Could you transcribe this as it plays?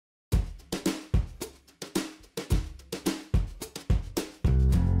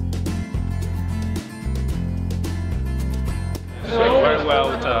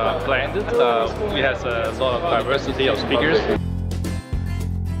attended. We have a lot of diversity of speakers.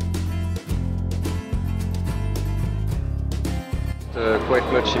 Quite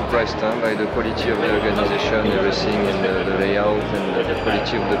much impressed by the quality of the organization, everything, and the layout and the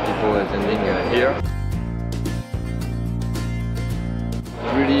quality of the people attending here.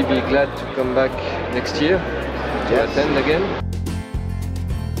 Really be glad to come back next year to attend again.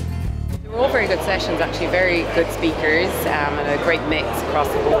 They were all very good sessions, actually, very good speakers and a great mix across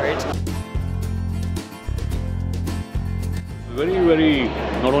the board. Very,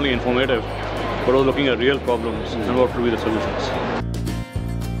 not only informative, but also looking at real problems and what will be the solutions.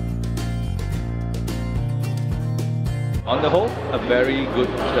 On the whole, a very good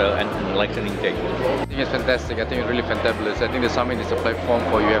and enlightening day. I think it's fantastic. I think it's really fantabulous. I think the summit is a platform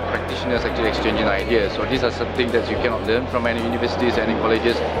for you have practitioners actually exchanging ideas. So these are some things that you cannot learn from any universities, any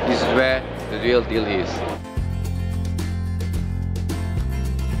colleges. This is where the real deal is.